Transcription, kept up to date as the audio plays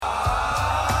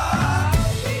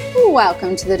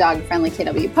Welcome to the Dog Friendly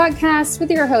KW podcast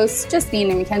with your hosts, Justine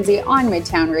and Mackenzie on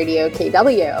Midtown Radio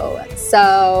KW.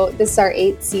 So this is our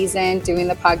 8th season doing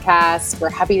the podcast. We're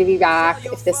happy to be back.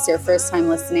 If this is your first time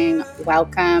listening,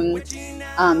 welcome.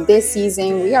 This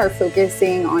season, we are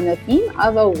focusing on the theme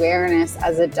of awareness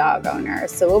as a dog owner.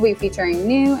 So we'll be featuring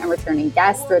new and returning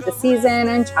guests throughout the season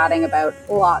and chatting about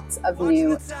lots of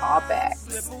new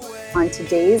topics. On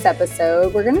today's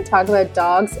episode, we're going to talk about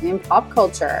dogs in pop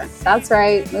culture. That's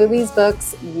right, movies,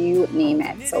 books, you name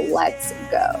it. So let's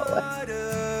go.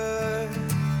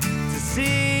 To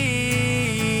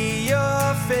see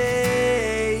your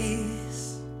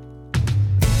face.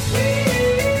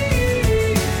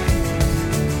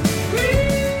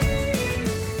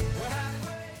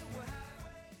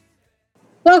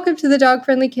 Welcome to the Dog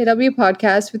Friendly KW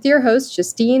podcast with your hosts,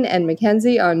 Justine and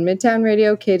Mackenzie on Midtown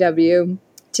Radio KW.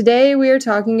 Today we are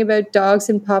talking about dogs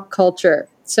in pop culture.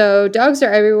 So dogs are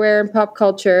everywhere in pop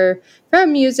culture,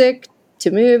 from music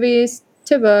to movies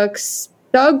to books.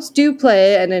 Dogs do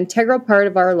play an integral part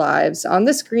of our lives on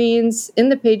the screens, in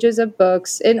the pages of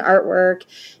books, in artwork,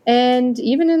 and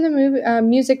even in the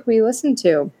music we listen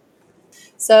to.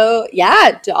 So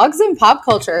yeah, dogs in pop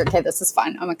culture. Okay, this is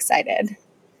fun. I'm excited.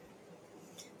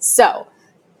 So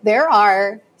there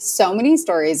are so many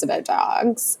stories about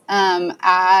dogs.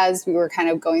 As we were kind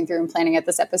of going through and planning at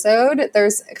this episode,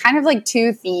 there's kind of like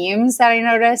two themes that I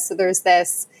noticed. So there's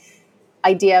this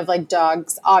idea of like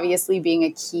dogs obviously being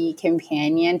a key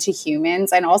companion to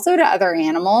humans and also to other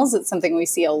animals. It's something we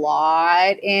see a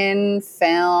lot in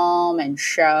film and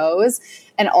shows,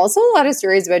 and also a lot of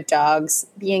stories about dogs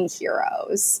being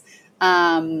heroes.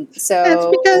 So that's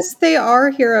because they are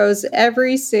heroes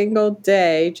every single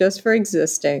day just for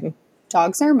existing.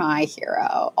 Dogs are my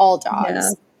hero. All dogs.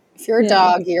 Yeah. If you're a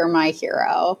dog, you're my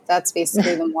hero. That's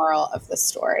basically the moral of the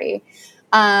story.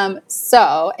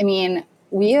 So, I mean,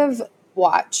 we have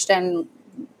watched and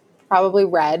probably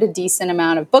read a decent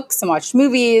amount of books and watched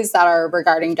movies that are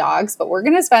regarding dogs, but we're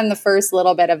going to spend the first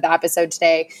little bit of the episode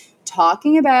today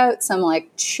talking about some like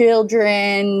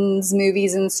children's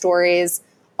movies and stories,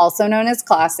 also known as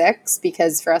classics,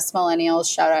 because for us millennials,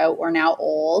 shout out, we're now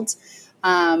old.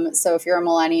 So if you're a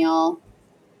millennial,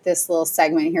 this little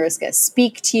segment here is going to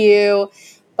speak to you.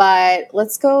 But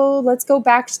let's go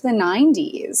back to the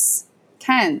 90s.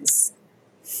 Ken's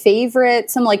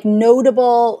favorite, some like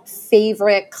notable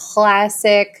favorite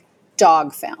classic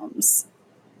dog films.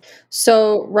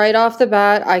 So right off the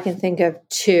bat, I can think of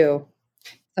two.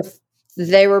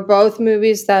 They were both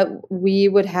movies that we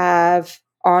would have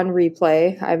on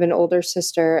replay. I have an older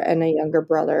sister and a younger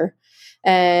brother.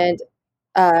 And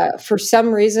for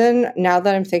some reason, now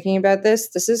that I'm thinking about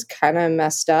this is kind of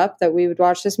messed up that we would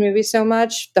watch this movie so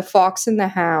much. The Fox and the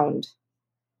Hound.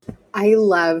 I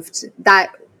loved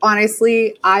that.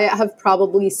 Honestly, I have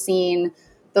probably seen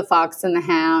The Fox and the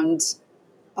Hound,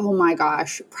 oh my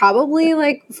gosh, probably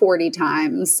like 40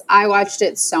 times. I watched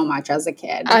it so much as a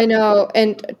kid. I know.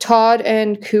 And Todd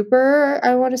and Cooper,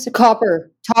 I want to say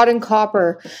Copper. Todd and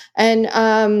Copper.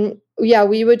 And yeah,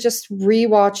 we would just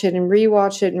rewatch it and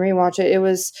rewatch it and rewatch it. It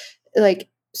was like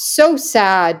so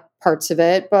sad parts of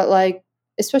it, but like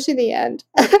especially the end.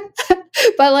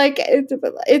 But like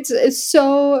it's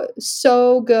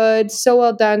so good, so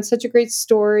well done, such a great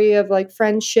story of like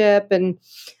friendship and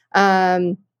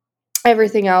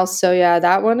everything else. So yeah,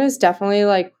 that one is definitely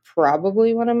like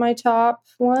probably one of my top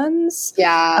ones.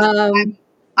 Yeah.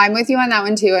 I'm with you on that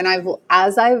one too. And I've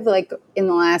like in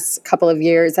the last couple of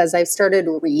years, as I've started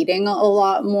reading a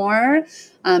lot more,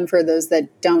 for those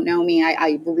that don't know me,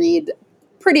 I read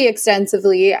pretty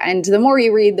extensively. And the more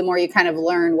you read, the more you kind of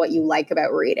learn what you like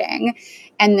about reading.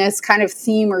 And this kind of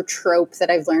theme or trope that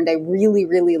I've learned I really,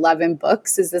 really love in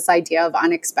books is this idea of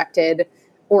unexpected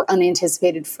or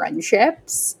unanticipated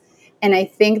friendships. And I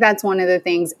think that's one of the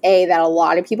things, that a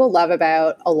lot of people love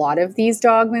about a lot of these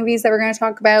dog movies that we're going to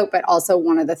talk about, but also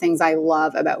one of the things I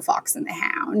love about Fox and the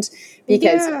Hound,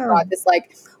 because you've got this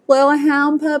like little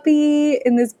hound puppy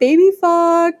and this baby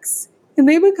fox, and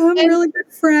they become really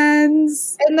good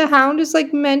friends. And the hound is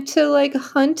like meant to like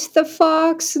hunt the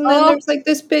fox, and then there's like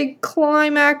this big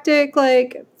climactic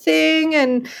like thing,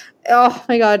 and oh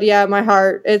my god, yeah, my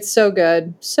heart, it's so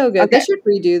good, so good. Okay. They should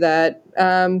redo that.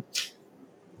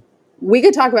 We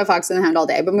could talk about Fox and the Hound all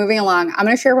day, but moving along, I'm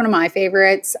going to share one of my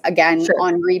favorites again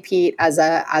on repeat as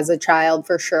a child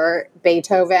for sure.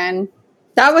 Beethoven.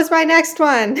 That was my next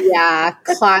one. Yeah,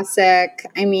 classic.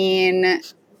 I mean,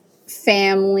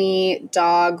 family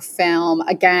dog film.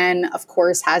 Again, of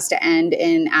course, has to end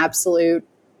in absolute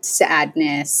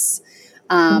sadness.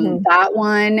 That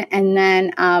one. And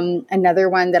then another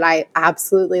one that I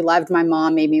absolutely loved. My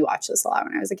mom made me watch this a lot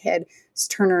when I was a kid. It's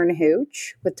Turner and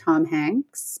Hooch with Tom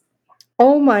Hanks.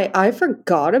 Oh my, I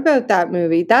forgot about that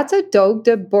movie. That's a Dogue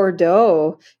de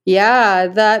Bordeaux. Yeah,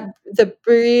 the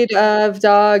breed of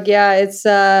dog. Yeah, it's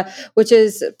which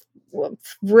is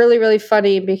really, really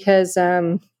funny because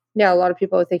yeah, a lot of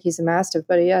people would think he's a mastiff,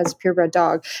 but he is a purebred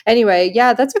dog. Anyway,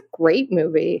 yeah, that's a great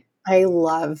movie. I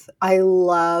love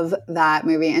that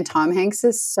movie. And Tom Hanks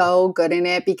is so good in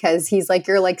it because he's like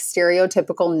your like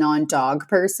stereotypical non-dog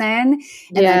person.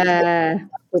 And then Yeah.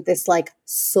 with this like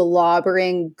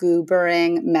slobbering,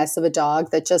 goobering mess of a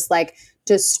dog that just like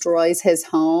destroys his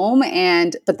home.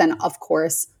 And but then of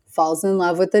course falls in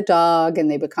love with the dog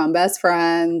and they become best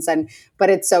friends. And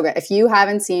but it's so good. If you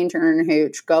haven't seen Turner and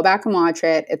Hooch, go back and watch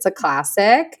it. It's a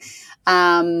classic.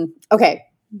 Okay.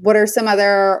 What are some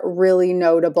other really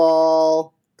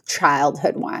notable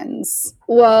childhood ones?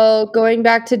 Well, going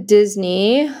back to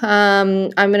Disney,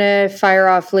 I'm gonna fire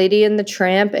off Lady and the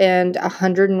Tramp and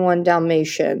 101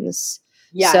 Dalmatians.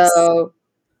 Yes. So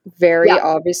very Yeah.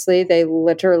 obviously, they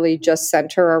literally just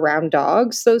center around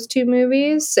dogs, those two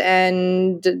movies,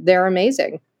 and they're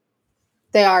amazing.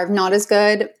 They are not as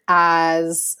good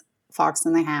as Fox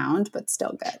and the Hound, but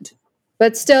still good.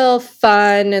 But still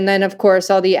fun. And then, of course,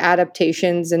 all the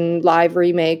adaptations and live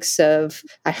remakes of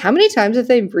how many times have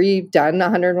they redone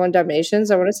 101 Dalmatians?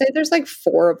 I want to say there's like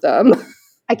 4 of them.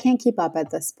 I can't keep up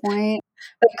at this point.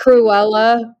 Like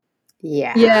Cruella.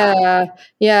 Yeah.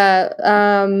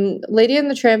 Yeah. Lady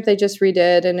and the Tramp they just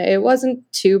redid, and it wasn't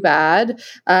too bad.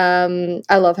 I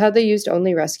love how they used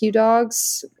only rescue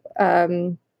dogs.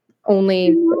 Only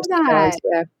rescue dogs.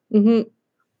 Yeah. Mm-hmm.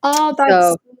 Oh,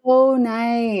 that's so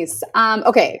nice.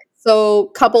 Okay, so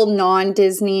couple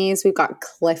non-Disneys. We've got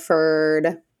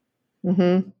Clifford.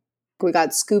 Mm-hmm. We got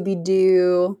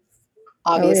Scooby-Doo.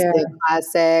 Obviously, yeah.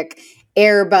 classic.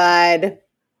 Air Bud.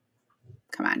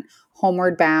 Come on.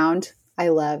 Homeward Bound. I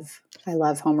love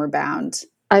Homeward Bound.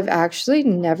 I've actually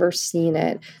never seen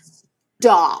it.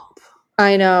 Stop.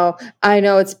 I know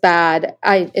it's bad.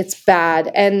 It's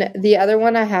bad. And the other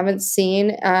one I haven't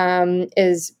seen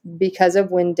is Because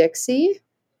of Winn-Dixie.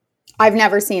 I've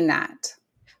never seen that.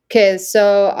 Okay,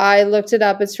 so I looked it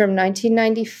up. It's from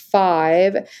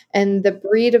 1995, and the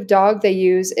breed of dog they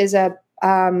use is a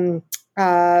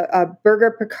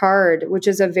Berger Picard, which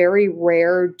is a very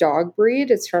rare dog breed.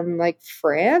 It's from like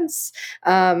France.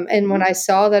 And when I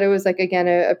saw that it was like, again,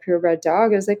 a purebred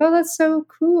dog, I was like, oh, that's so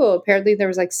cool. Apparently there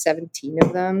was like 17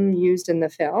 of them used in the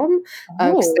film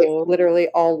because they literally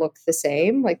all look the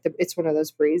same. Like it's one of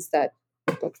those breeds that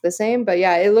look the same. But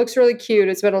yeah, it looks really cute.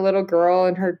 It's about a little girl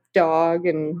and her dog,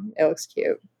 and it looks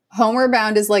cute. Homeward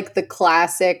Bound is like the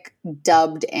classic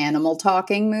dubbed animal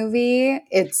talking movie.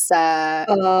 It's okay.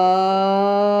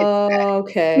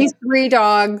 These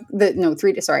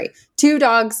two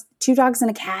dogs and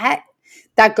a cat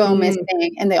that go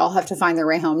missing, and they all have to find their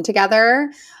way home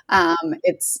together. I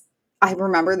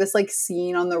remember this like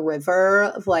scene on the river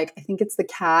of like, I think it's the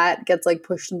cat gets like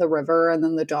pushed in the river and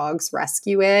then the dogs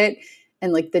rescue it.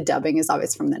 And like the dubbing is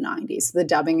always from the 90s. The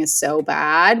dubbing is so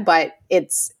bad, but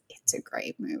it's a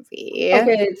great movie.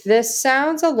 Okay, this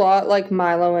sounds a lot like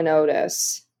Milo and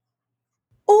Otis.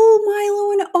 Oh,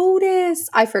 Milo and Otis.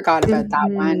 I forgot about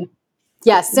that one.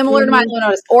 Yeah, similar to Milo and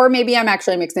Otis. Or maybe I'm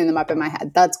actually mixing them up in my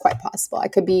head. That's quite possible. I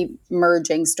could be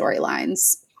merging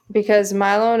storylines. Because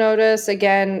Milo and Otis,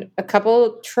 again, a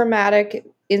couple traumatic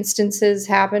instances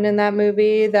happened in that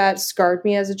movie that scarred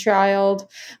me as a child.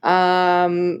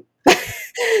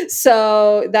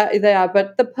 So but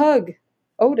the pug,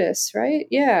 Otis, right?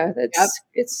 Yeah,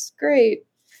 it's great.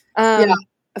 Yeah,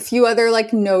 a few other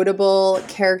like notable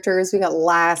characters. We got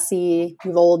Lassie, we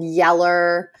have Old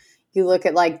Yeller. You look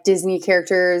at like Disney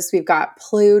characters. We've got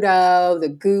Pluto, the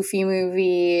Goofy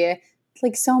movie,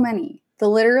 like so many. The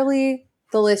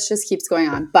list just keeps going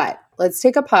on. But let's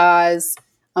take a pause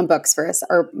on books.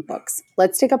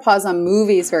 Let's take a pause on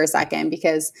movies for a second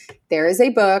because there is a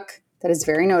book that is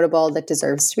very notable that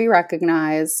deserves to be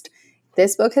recognized.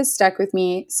 This book has stuck with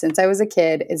me since I was a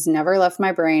kid. It's never left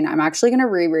my brain. I'm actually going to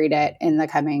reread it in the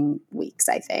coming weeks,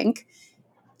 I think.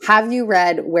 Have you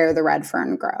read Where the Red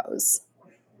Fern Grows?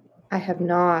 I have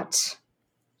not.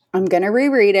 I'm going to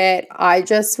reread it. I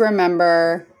just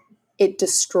remember it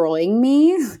destroying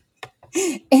me.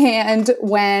 And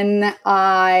when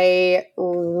I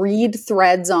read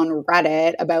threads on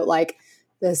Reddit about like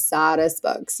the saddest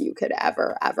books you could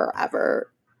ever, ever,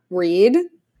 ever read.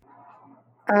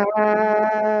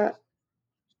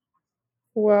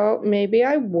 Well, maybe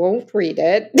I won't read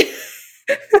it.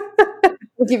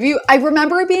 give you, I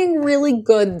remember it being really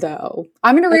good though.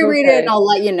 I'm going to reread it and I'll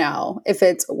let you know if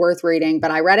it's worth reading. But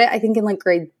I read it, I think in like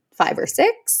grade 5 or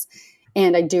 6.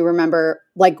 And I do remember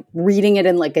like reading it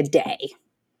in like a day.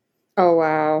 Oh,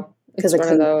 wow. It's one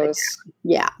of those.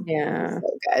 Yeah. Yeah.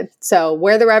 So good. So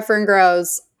Where the Red Fern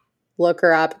Grows, look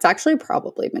her up. It's actually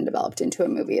probably been developed into a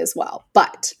movie as well.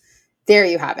 But there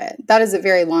you have it. That is a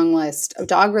very long list of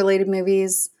dog-related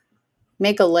movies.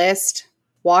 Make a list.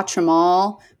 Watch them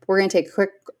all. We're going to take a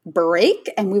quick break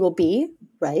and we will be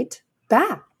right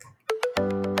back.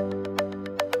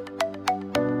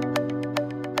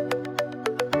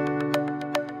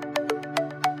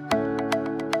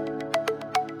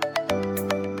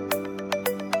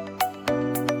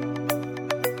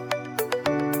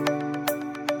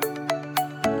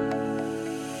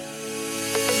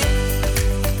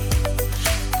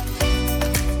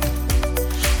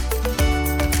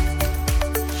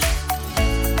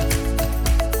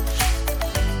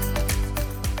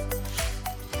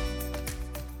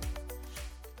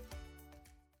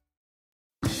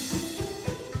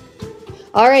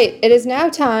 All right, it is now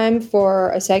time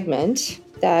for a segment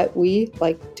that we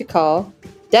like to call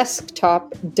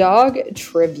Desktop Dog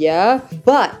Trivia,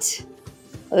 but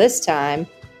this time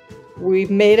we've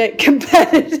made it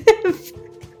competitive.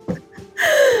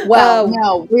 Well,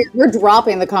 no, we're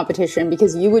dropping the competition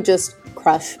because you would just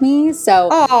crush me. So,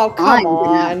 come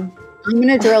on. I'm going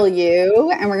to drill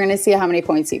you, and we're going to see how many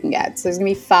points you can get. So there's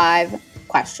going to be 5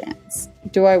 questions.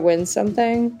 Do I win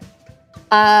something?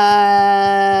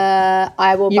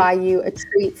 I will buy you a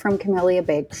treat from Camellia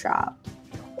Bake Shop.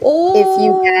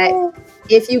 Oh.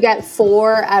 If you get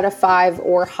 4 out of 5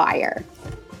 or higher.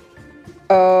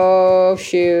 Oh,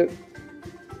 shoot.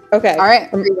 Okay. All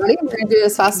right. Are you ready? We're going to do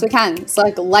this as fast as we can. It's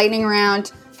like lightning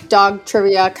round, dog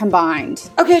trivia combined.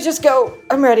 Okay, just go.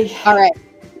 I'm ready. All right.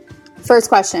 First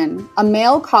question. A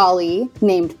male collie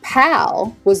named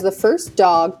Pal was the first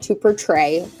dog to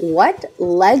portray what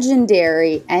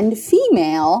legendary and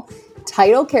female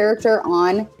title character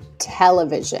on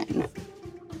television?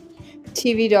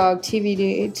 TV dog.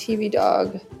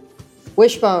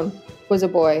 Wishbone was a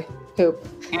boy. Who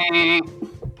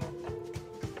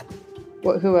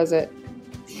was it?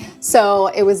 So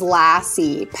it was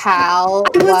Lassie. Pal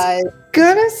was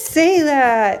gonna say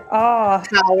that. Oh,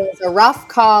 Pal was a rough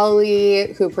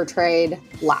collie who portrayed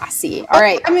Lassie. All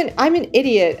right. I'm an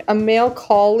idiot. A male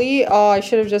collie. Oh, I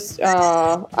should have just.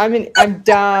 I'm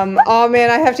dumb. Oh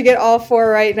man, I have to get all 4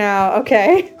 right now.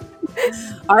 Okay.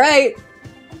 All right.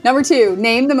 Number 2.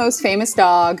 Name the most famous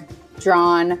dog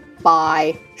drawn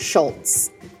by Schultz.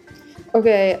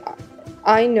 Okay,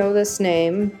 I know this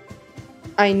name,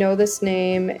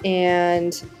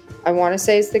 and I want to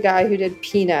say it's the guy who did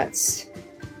Peanuts.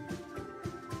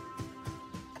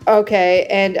 Okay,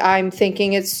 and I'm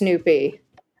thinking it's Snoopy.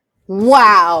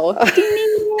 Wow.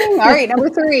 All right, number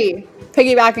 3.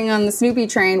 Piggybacking on the Snoopy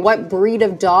train, what breed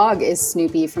of dog is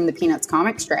Snoopy from the Peanuts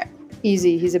comic strip?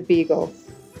 Easy, he's a beagle.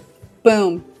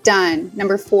 Boom, done.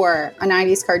 Number 4, a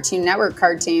 90s Cartoon Network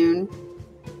cartoon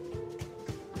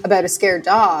about a scared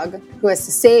dog who has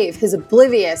to save his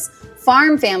oblivious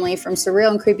farm family from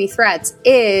surreal and creepy threats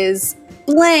is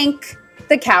blank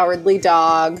the Cowardly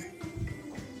Dog.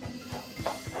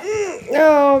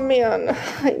 Oh man,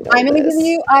 I'm going to give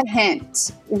you a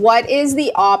hint. What is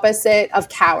the opposite of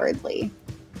cowardly?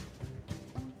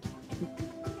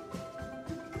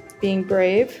 Being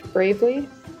bravely.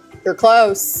 You're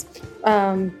close.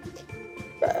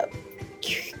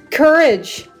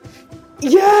 Courage.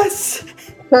 Yes.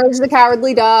 Courage the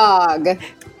Cowardly Dog.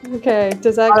 Okay,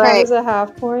 does that count as a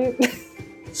half point?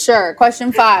 Sure.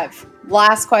 Question 5.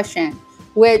 Last question.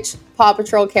 Which Paw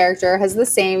Patrol character has the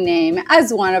same name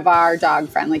as one of our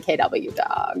dog-friendly KW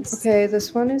dogs? Okay,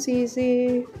 this one is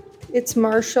easy. It's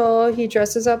Marshall. He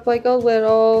dresses up like a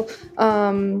little,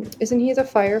 isn't he the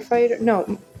firefighter?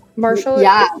 No, Marshall.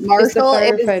 Yeah, Marshall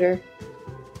is the firefighter.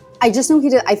 I just know he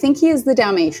did. I think he is the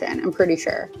Dalmatian. I'm pretty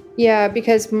sure. Yeah,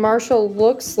 because Marshall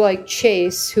looks like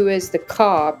Chase, who is the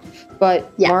cop,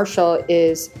 but Marshall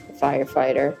is the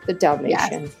firefighter, the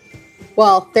Dalmatian. Yes.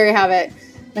 Well, there you have it.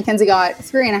 Mackenzie got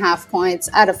 3.5 points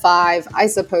out of 5. I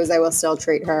suppose I will still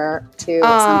treat her to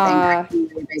something from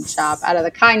the big shop out of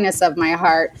the kindness of my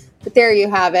heart. But there you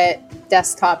have it.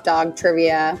 Desktop dog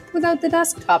trivia without the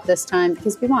desktop this time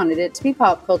because we wanted it to be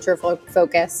pop culture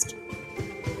focused.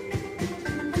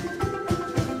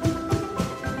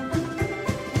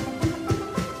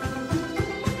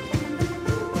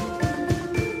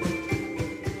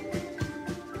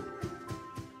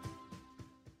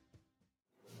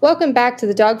 Welcome back to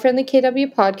the Dog Friendly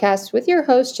KW podcast with your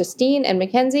hosts Justine and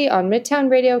Mackenzie on Midtown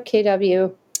Radio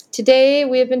KW. Today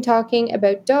we have been talking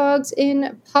about dogs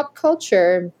in pop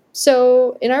culture.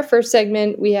 So, in our first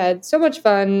segment, we had so much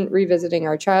fun revisiting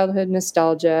our childhood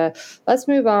nostalgia. Let's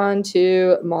move on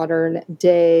to modern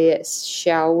day,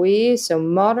 shall we? So,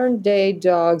 modern day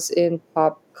dogs in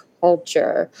pop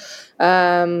culture.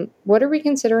 What are we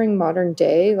considering modern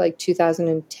day? Like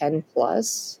 2010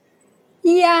 plus?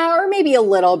 Yeah, or maybe a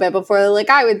little bit before, like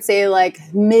I would say like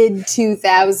mid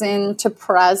 2000 to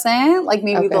present, like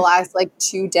maybe the last like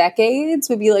 2 decades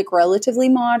would be like relatively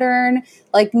modern,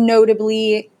 like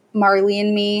notably Marley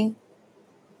and Me.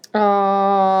 Aww.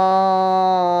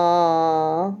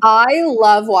 I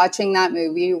love watching that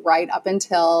movie right up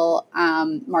until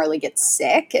Marley gets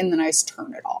sick, and then I just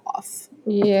turn it off.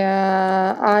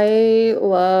 Yeah, I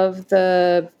love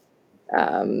the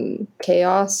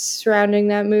chaos surrounding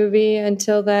that movie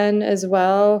until then as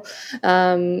well.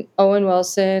 Owen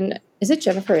Wilson, is it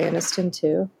Jennifer Aniston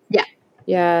too? Yeah.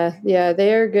 Yeah,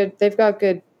 they are good. They've got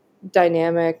good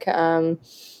dynamic.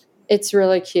 It's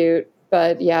really cute,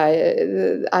 but yeah,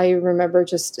 I remember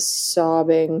just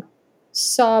sobbing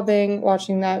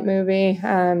watching that movie.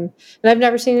 And I've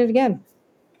never seen it again.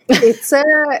 It's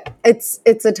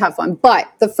a tough one, but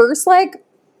the first like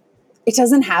it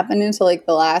doesn't happen until like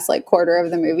the last like quarter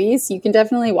of the movie, so you can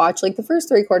definitely watch like the first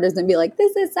 3 quarters and be like,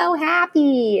 this is so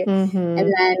happy. Mm-hmm.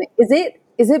 And then is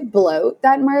it bloat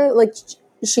that Marley, like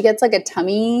she gets like a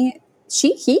tummy,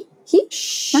 she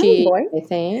boy, I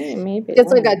think maybe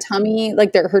it's like a tummy,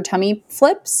 like her tummy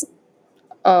flips.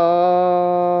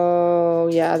 Oh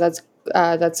yeah, that's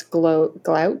gloat.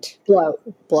 Bloat.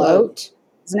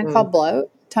 Isn't it called bloat?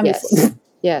 Tummy yes. flip.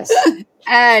 Yes.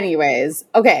 Anyways,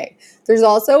 okay. There's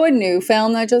also a new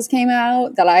film that just came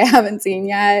out that I haven't seen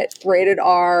yet. Rated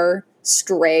R,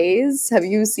 Strays. Have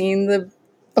you seen the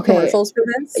commercials for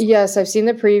this? Yes, I've seen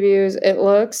the previews. It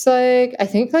looks like, I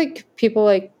think like people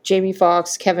like Jamie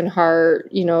Foxx, Kevin Hart,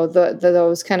 you know,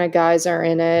 those kind of guys are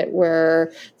in it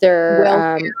where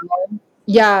they're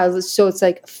yeah, so it's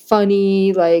like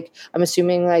funny, like I'm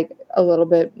assuming like a little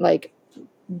bit like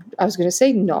I was gonna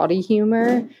say naughty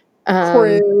humor.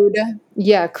 Crude.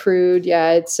 Yeah, crude.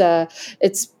 Yeah,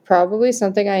 it's probably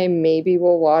something I maybe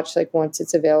will watch like once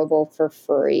it's available for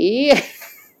free.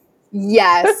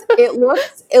 Yes, it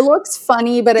looks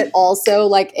funny, but it also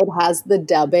like it has the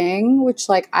dubbing, which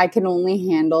like I can only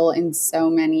handle in so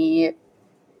many,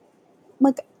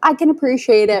 like I can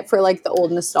appreciate it for like the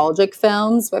old nostalgic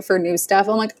films, but for new stuff,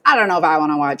 I'm like, I don't know if I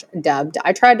want to watch dubbed.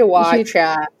 I tried to watch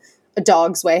A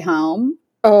Dog's Way Home.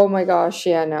 Oh my gosh,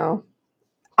 yeah, no.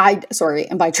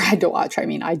 And by tried to watch, I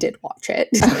mean I did watch it.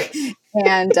 Okay.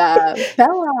 And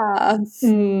Bella.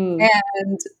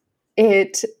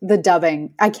 And the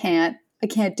dubbing, I can't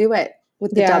do it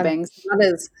with the dubbing. So that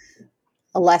is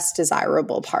a less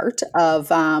desirable part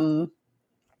of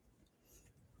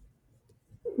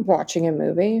watching a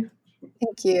movie.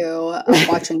 Thank you.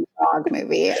 Watching a dog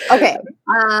movie. Okay.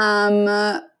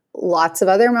 Lots of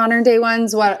other modern day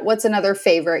ones. What's another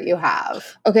favorite you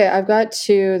have? Okay, I've got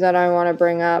 2 that I want to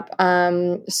bring up.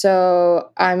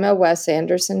 So I'm a Wes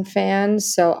Anderson fan,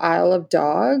 so Isle of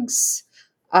Dogs.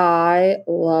 I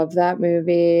love that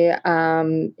movie.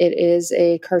 It is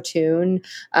a cartoon.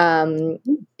 It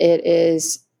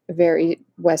is very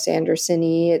Wes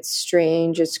Anderson-y. It's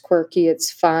strange, it's quirky, it's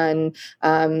fun.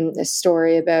 A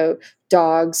story about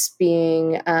dogs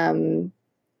being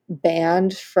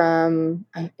banned from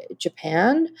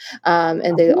Japan,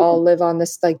 and they all live on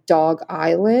this like dog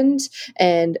island,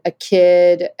 and a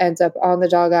kid ends up on the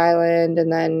dog island,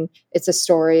 and then it's a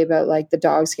story about like the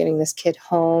dogs getting this kid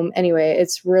home. Anyway,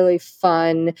 it's really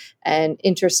fun and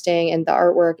interesting, and the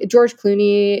artwork, George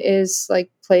Clooney is like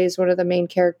plays one of the main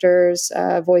characters,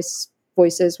 voices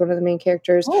one of the main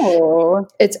characters. Oh,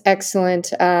 it's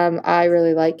excellent. I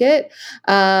really like it.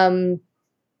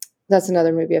 That's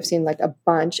another movie I've seen like a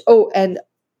bunch. Oh, and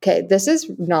okay, this is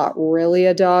not really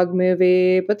a dog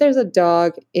movie, but there's a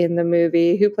dog in the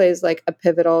movie who plays like a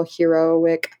pivotal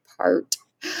heroic part.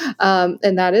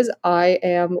 And that is I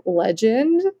Am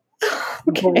Legend.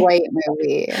 Okay. Great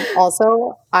movie.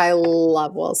 Also, I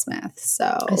love Will Smith.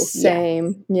 So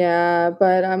same. Yeah.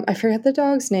 But I forget the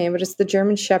dog's name, but it's the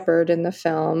German Shepherd in the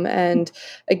film. And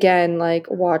again, like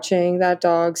watching that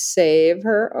dog save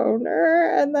her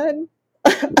owner and then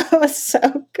oh, so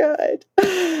good.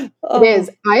 It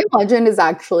is. I Am Legend is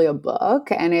actually a book,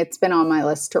 and it's been on my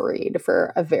list to read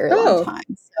for a very long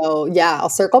time. So yeah, I'll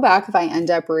circle back if I end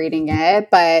up reading it.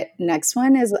 But next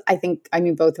one is, I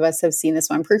mean, both of us have seen this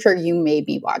one. I'm pretty sure you made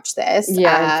me watch this.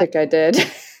 Yeah, I think I did.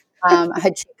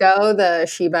 Hachiko, the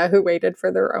Shiba who waited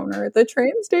for their owner at the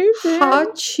train station.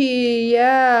 Hachi,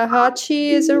 yeah.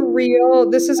 Hachi is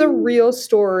this is a real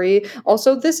story.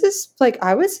 Also, this is like,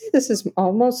 I would say this is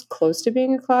almost close to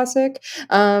being a classic.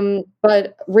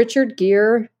 But Richard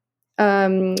Gere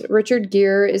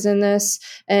is in this.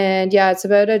 And yeah, it's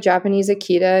about a Japanese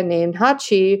Akita named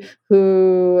Hachi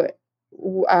whose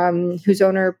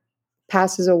owner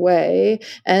passes away,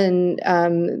 and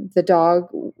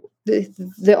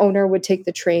the owner would take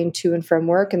the train to and from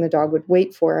work, and the dog would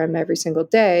wait for him every single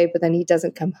day. But then he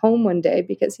doesn't come home one day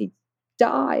because he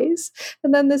dies.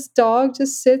 And then this dog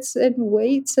just sits and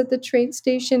waits at the train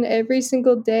station every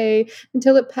single day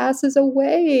until it passes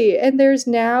away. And this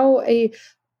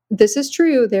is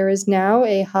true, there is now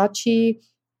a Hachi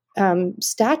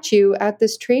statue at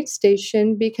this train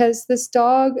station because this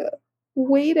dog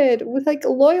waited with like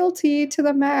loyalty to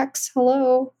the max.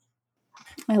 Hello.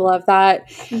 I love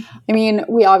that. I mean,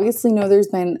 we obviously know there's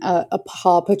been a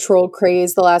Paw Patrol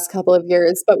craze the last couple of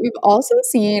years, but we've also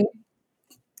seen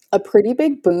a pretty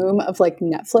big boom of like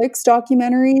Netflix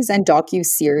documentaries and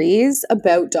docu-series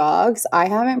about dogs. I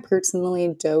haven't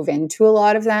personally dove into a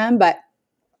lot of them, but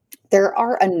there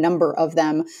are a number of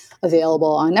them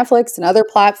available on Netflix and other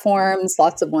platforms,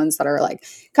 lots of ones that are like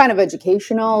kind of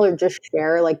educational or just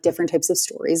share like different types of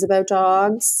stories about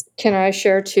dogs. Can I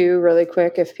share two really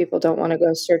quick if people don't want to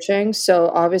go searching?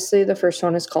 So obviously the first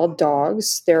one is called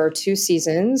Dogs. There are 2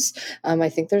 seasons. I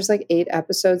think there's like 8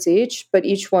 episodes each, but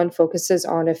each one focuses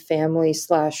on a family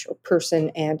 /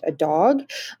 person and a dog.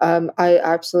 I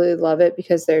absolutely love it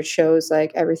because there shows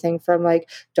like everything from like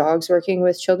dogs working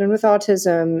with children with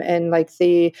autism and like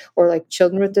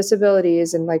children with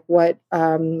disabilities and like what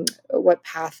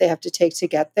path they have to take to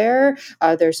get there.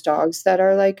 There's dogs that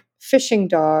are like fishing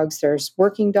dogs, there's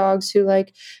working dogs who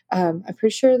like I'm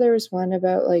pretty sure there was one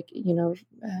about like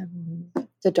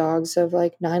the dogs of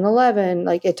like 9/11.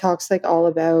 Like it talks like all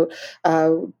about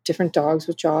different dogs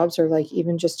with jobs or like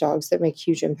even just dogs that make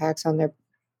huge impacts on their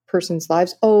person's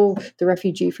lives. Oh, the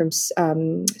refugee from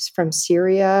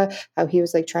Syria, how he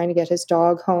was like trying to get his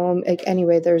dog home. Like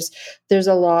anyway, there's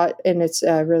a lot, and it's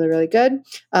really really good.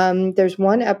 There's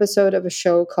one episode of a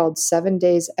show called 7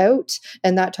 Days Out,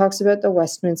 and that talks about the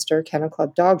Westminster Kennel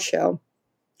Club Dog Show.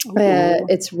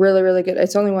 It's really really good.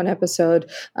 It's only one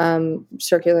episode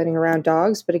circulating around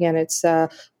dogs, but again, it's the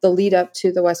lead up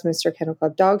to the Westminster Kennel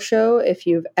Club Dog Show. If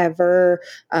you've ever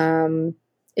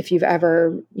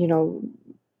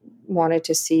wanted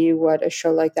to see what a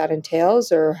show like that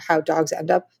entails or how dogs end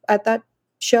up at that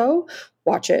show,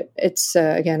 watch it. It's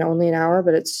again only an hour,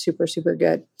 but it's super super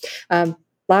good.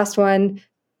 Last one,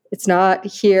 it's not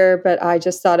here, but I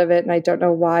just thought of it and I don't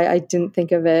know why I didn't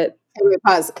think of it. Okay,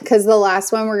 pause, because the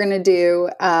last one we're going to do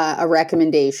a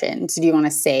recommendation. So do you want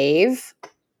to save?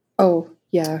 Oh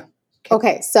yeah.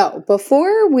 Okay, so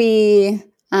before we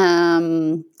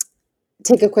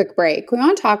take a quick break, we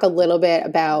want to talk a little bit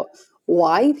about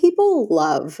why people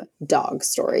love dog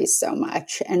stories so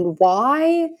much, and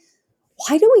why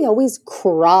do we always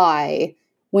cry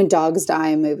when dogs die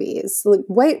in movies? Like,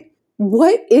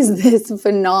 what is this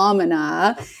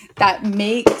phenomena that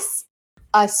makes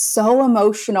us so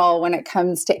emotional when it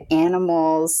comes to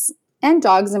animals and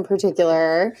dogs in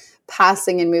particular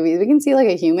passing in movies? We can see like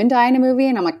a human die in a movie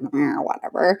and I'm like,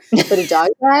 whatever. But a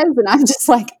dog dies and I'm just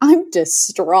like, I'm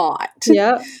distraught.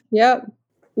 Yep.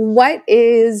 What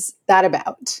is that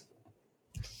about?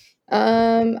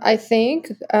 I think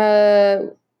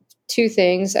 2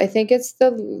 things. I think it's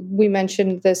we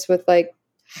mentioned this with like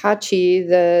Hachi,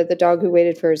 the dog who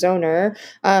waited for his owner.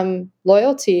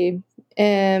 Loyalty.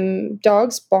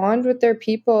 Dogs bond with their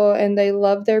people and they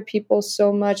love their people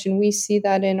so much, and we see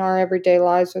that in our everyday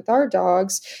lives with our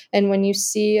dogs. And when you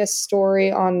see a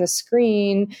story on the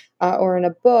screen or in a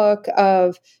book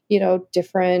of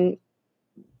different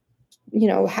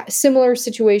similar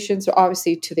situations,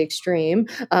 obviously to the extreme,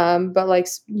 but like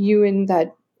you and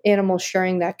that animal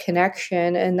sharing that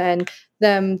connection, and then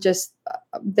them just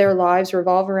their lives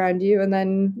revolve around you, and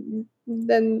then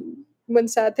when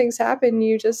sad things happen,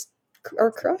 you just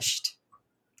are crushed.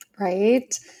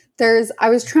 Right? I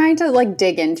was trying to like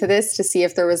dig into this to see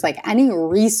if there was like any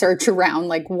research around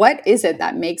like what is it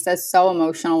that makes us so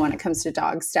emotional when it comes to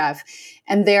dog stuff.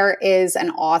 And there is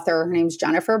an author, her name's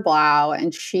Jennifer Blau,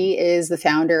 and she is the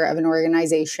founder of an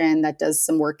organization that does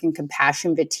some work in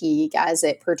compassion fatigue as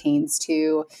it pertains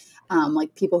to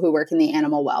like people who work in the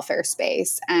animal welfare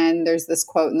space. And there's this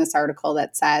quote in this article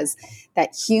that says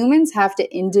that humans have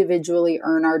to individually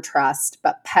earn our trust,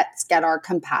 but pets get our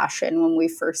compassion when we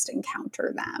first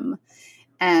encounter them.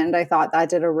 And I thought that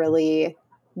did a really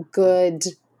good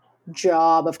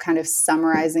job of kind of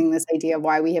summarizing this idea of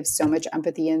why we have so much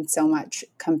empathy and so much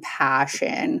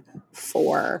compassion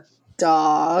for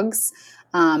dogs,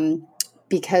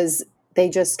 because they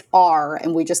just are,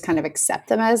 and we just kind of accept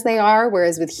them as they are.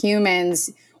 Whereas with humans,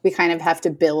 we kind of have to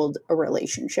build a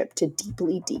relationship to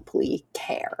deeply, deeply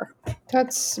care.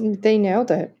 They nailed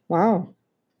it. Wow.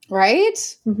 Right?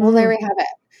 Mm-hmm. Well, there we have it.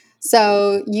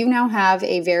 So you now have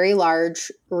a very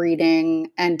large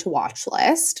reading and to watch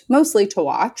list, mostly to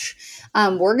watch.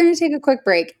 We're going to take a quick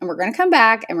break and we're going to come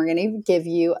back and we're going to give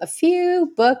you a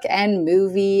few book and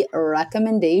movie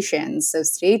recommendations. So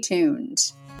stay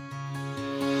tuned.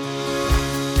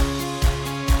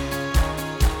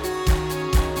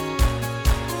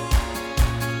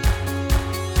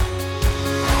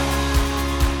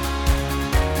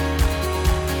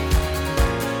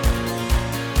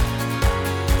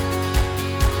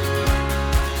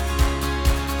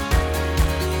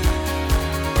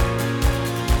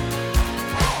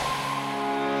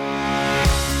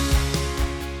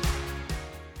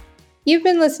 You've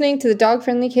been listening to the Dog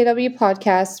Friendly KW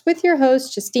podcast with your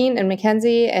hosts, Justine and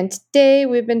Mackenzie, and today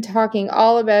we've been talking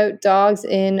all about dogs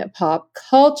in pop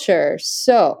culture.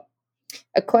 So,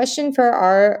 a question for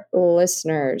our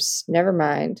listeners. Never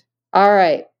mind. All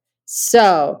right.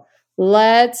 So,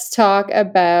 let's talk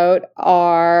about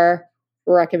our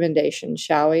recommendation,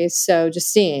 shall we? So,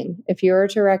 Justine, if you were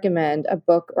to recommend a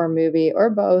book or movie or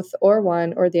both or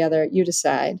one or the other, you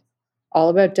decide. All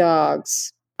about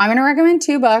dogs. I'm going to recommend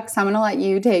 2 books. I'm going to let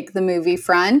you take the movie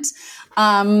front.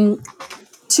 2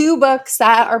 books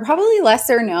that are probably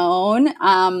lesser known.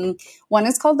 One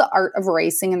is called The Art of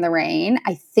Racing in the Rain.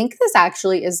 I think this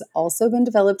actually has also been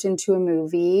developed into a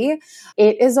movie.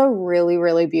 It is a really,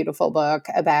 really beautiful book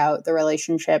about the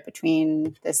relationship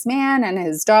between this man and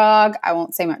his dog. I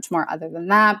won't say much more other than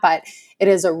that, but it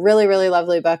is a really, really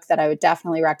lovely book that I would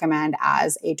definitely recommend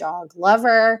as a dog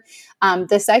lover.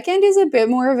 The second is a bit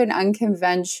more of an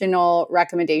unconventional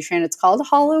recommendation. It's called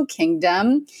Hollow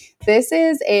Kingdom. This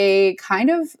is a kind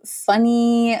of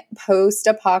funny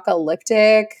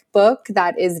post-apocalyptic book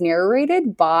that is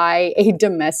narrated by a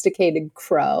domesticated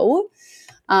crow.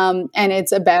 And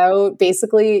it's about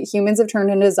basically humans have turned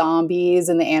into zombies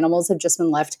and the animals have just been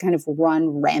left to kind of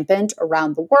run rampant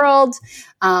around the world.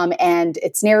 And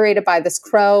it's narrated by this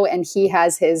crow, and he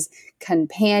has his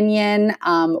companion,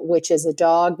 which is a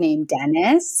dog named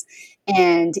Dennis.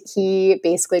 And he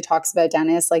basically talks about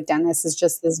Dennis like Dennis is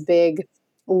just this big,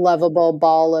 lovable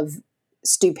ball of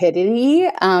stupidity.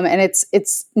 And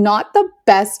it's not the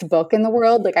best book in the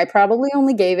world. Like I probably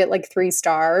only gave it like 3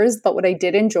 stars, but what I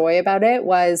did enjoy about it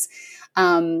was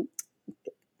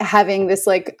having this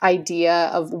like idea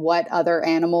of what other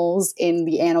animals in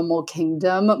the animal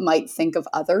kingdom might think of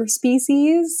other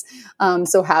species.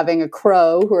 So having a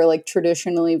crow who are like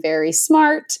traditionally very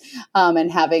smart,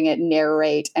 and having it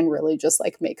narrate and really just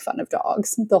like make fun of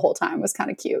dogs the whole time was kind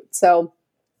of cute. So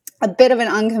a bit of an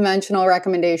unconventional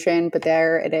recommendation, but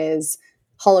there it is.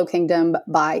 Hollow Kingdom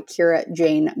by Kira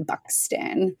Jane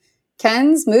Buxton.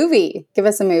 Ken's movie. Give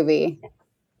us a movie.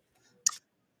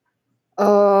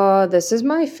 Oh, this is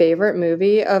my favorite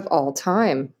movie of all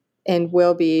time and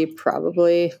will be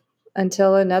probably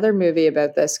until another movie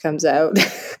about this comes out.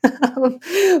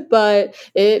 But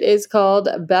it is called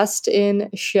Best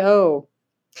in Show.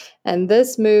 And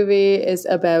this movie is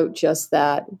about just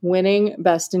that, winning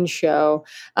Best in Show.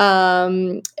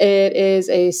 It is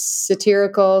a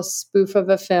satirical spoof of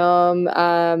a film.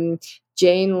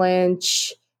 Jane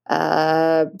Lynch,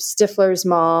 Stifler's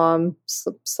mom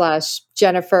 /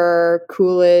 Jennifer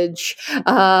Coolidge.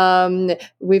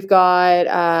 We've got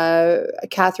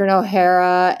Catherine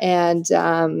O'Hara and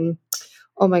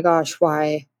oh my gosh,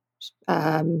 why?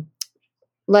 Eugene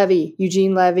Levy.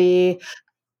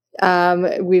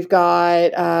 We've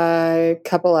got a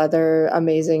couple other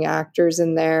amazing actors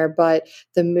in there, but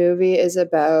the movie is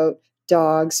about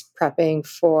dogs prepping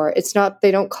for,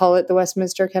 they don't call it the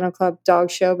Westminster Kennel Club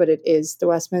Dog Show, but it is the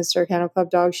Westminster Kennel Club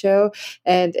Dog Show.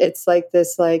 And it's like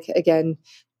this, like, again,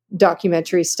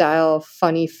 documentary style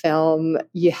funny film.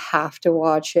 You have to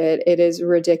watch it. It is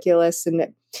ridiculous.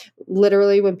 And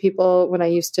literally when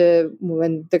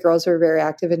the girls were very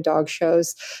active in dog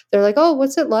shows, they're like, oh,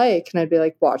 what's it like? And I'd be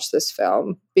like, watch this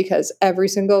film, because every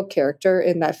single character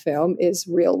in that film is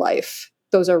real life.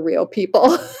 Those are real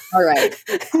people. All right.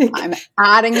 I'm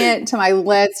adding it to my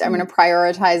list. I'm going to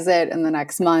prioritize it in the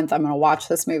next month. I'm going to watch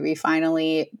this movie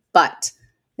finally. But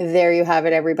there you have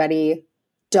it, everybody.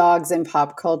 Dogs in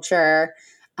pop culture.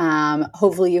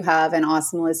 Hopefully you have an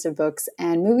awesome list of books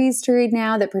and movies to read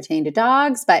now that pertain to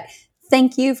dogs. But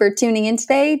thank you for tuning in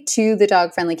today to the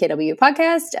Dog Friendly KW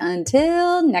podcast.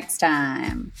 Until next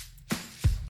time.